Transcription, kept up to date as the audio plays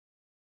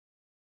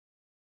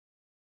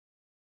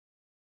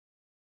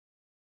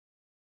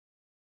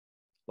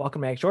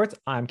Welcome to Ag Shorts.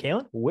 I'm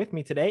Kaylin. With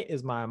me today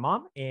is my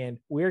mom, and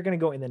we're going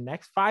to go in the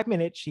next 5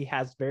 minutes. She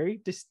has very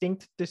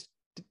distinct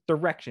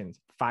directions.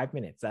 5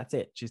 minutes. That's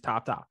it. She's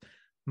top.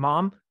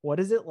 Mom, what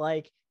is it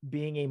like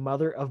being a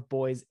mother of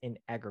boys in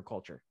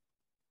agriculture?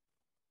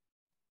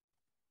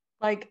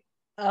 Like,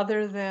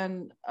 other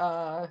than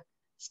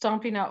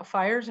stomping out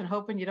fires and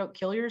hoping you don't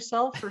kill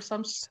yourself for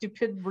some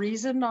stupid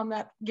reason on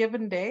that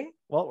given day.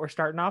 Well, we're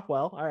starting off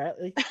well. All right,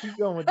 let's keep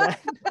going with that.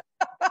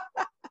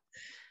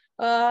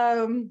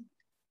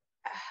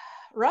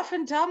 Rough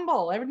and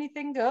tumble,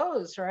 everything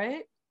goes,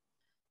 right?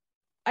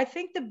 I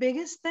think the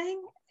biggest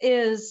thing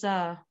is,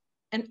 and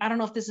I don't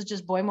know if this is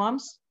just boy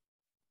moms,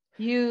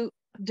 you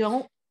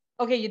don't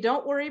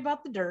worry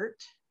about the dirt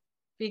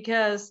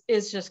because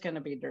it's just going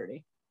to be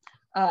dirty.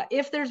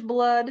 If there's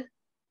blood,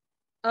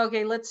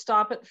 okay, let's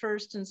stop it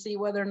first and see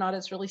whether or not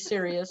it's really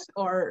serious.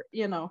 Or,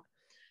 you're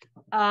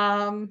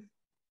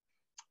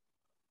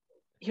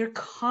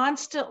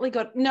constantly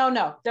going,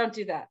 no, don't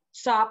do that.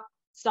 Stop.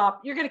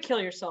 You're going to kill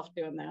yourself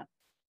doing that.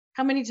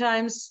 How many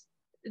times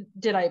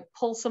did I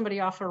pull somebody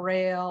off a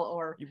rail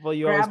or you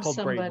grab always pulled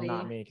somebody? Brayden,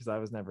 not me, because I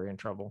was never in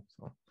trouble.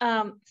 So.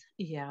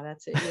 Yeah,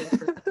 that's it.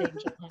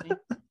 Angel,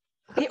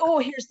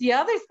 honey. Here's the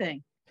other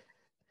thing.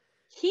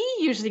 He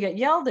usually got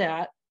yelled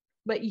at,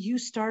 but you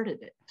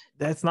started it.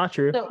 That's not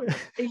true. So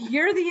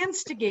you're the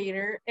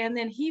instigator, and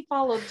then he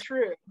followed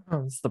through.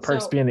 It's the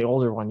perks being the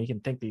older one. You can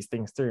think these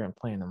things through and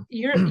plan them.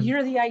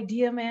 You're the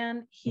idea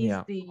man. He's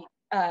the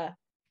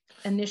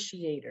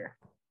initiator.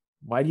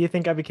 Why do you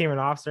think I became an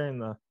officer in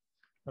the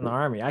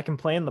Army? I can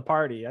plan the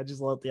party. I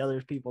just let the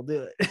other people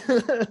do it.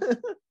 Kind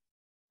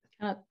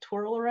of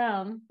twirl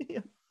around,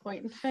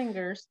 pointing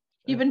fingers.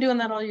 You've been doing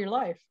that all your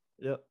life.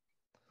 Yep.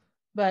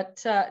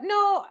 But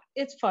no,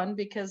 it's fun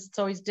because it's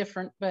always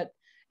different. But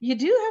you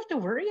do have to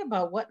worry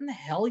about what in the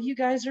hell you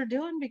guys are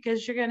doing,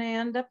 because you're going to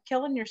end up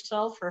killing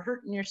yourself or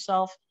hurting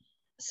yourself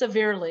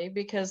severely,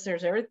 because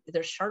there's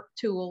sharp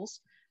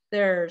tools,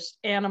 there's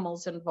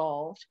animals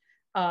involved.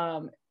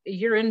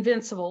 You're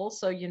invincible,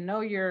 so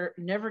you're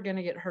never going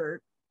to get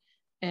hurt.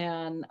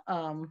 And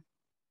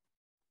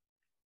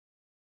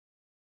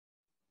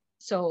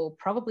so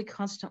probably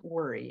constant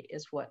worry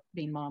is what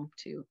being mom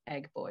to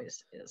ag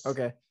boys is.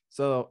 Okay.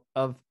 So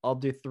I'll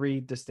do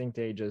 3 distinct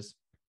ages.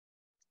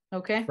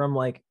 Okay. From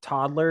like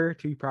toddler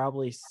to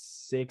probably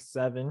 6,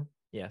 7.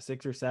 Yeah,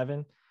 6 or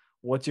 7.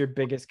 What's your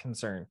biggest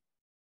concern?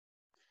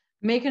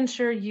 Making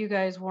sure you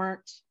guys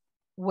weren't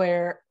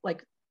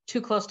too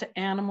close to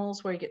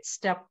animals where you get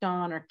stepped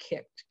on or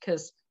kicked,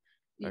 because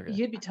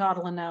you'd be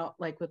toddling out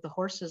like with the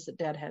horses that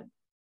Dad had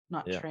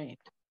not trained.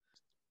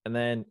 And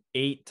then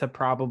 8 to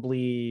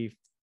probably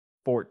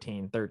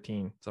 14,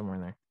 13, somewhere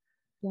in there.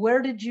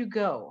 Where did you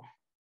go?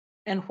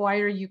 And why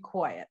are you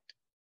quiet?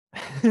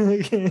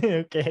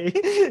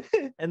 Okay.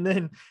 and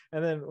then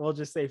we'll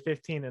just say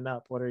 15 and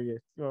up. What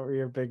were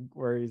your big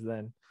worries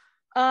then?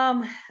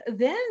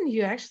 Then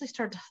you actually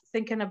start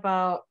thinking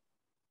about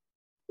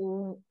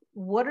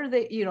what are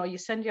they, you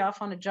send you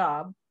off on a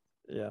job.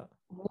 Yeah.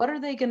 What are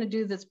they going to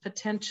do that's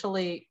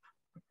potentially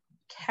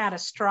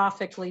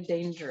catastrophically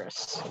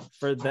dangerous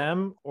for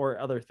them, or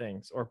other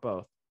things, or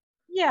both?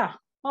 Yeah,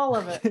 all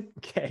of it.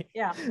 Okay.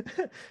 Yeah.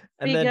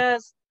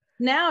 Because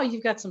now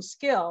you've got some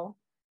skill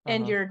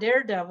and you're a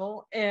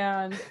daredevil,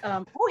 and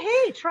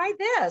hey, try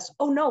this.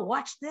 Oh no,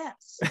 watch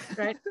this.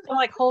 Right? So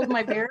like hold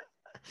my bear.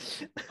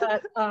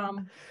 But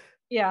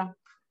yeah.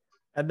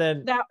 And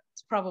then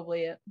that's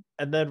probably it.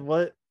 And then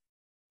what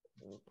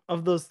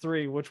of those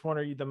 3, which one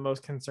are you the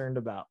most concerned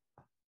about?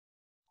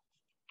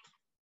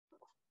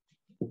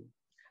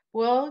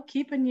 Well,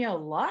 keeping you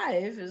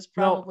alive is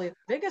probably the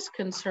biggest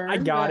concern. I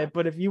got it,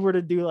 but if you were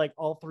to do like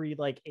all 3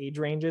 like age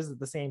ranges at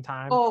the same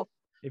time.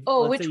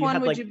 Which one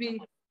would you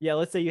be? Yeah,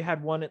 let's say you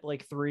had one at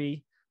like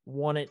 3,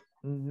 one at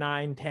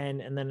 9,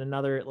 10, and then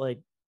another at like,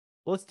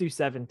 let's do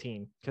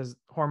 17, because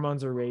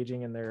hormones are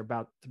raging and they're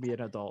about to be an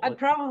adult. I'd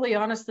probably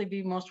honestly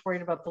be most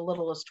worried about the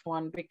littlest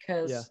one,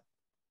 because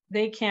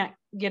they can't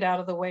get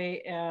out of the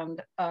way,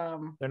 and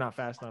they're not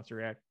fast enough to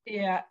react.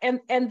 Yeah,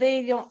 and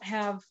they don't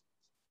have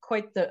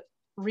quite the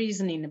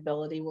reasoning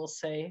ability, we'll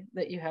say,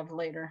 that you have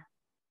later.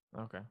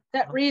 Okay.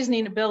 That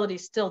reasoning ability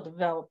is still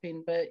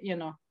developing, but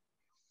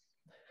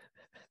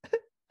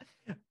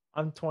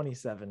I'm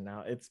 27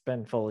 now. It's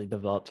been fully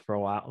developed for a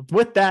while.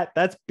 With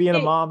that's being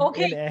a mom.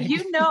 Okay,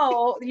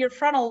 your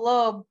frontal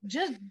lobe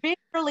just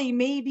barely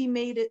maybe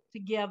made it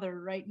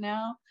together right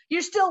now.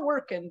 You're still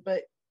working,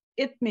 but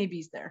it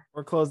maybe's there.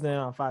 We're closing in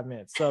on 5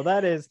 minutes. So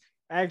that is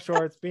Ag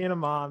Shorts, being a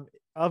mom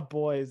of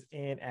boys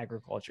in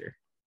agriculture.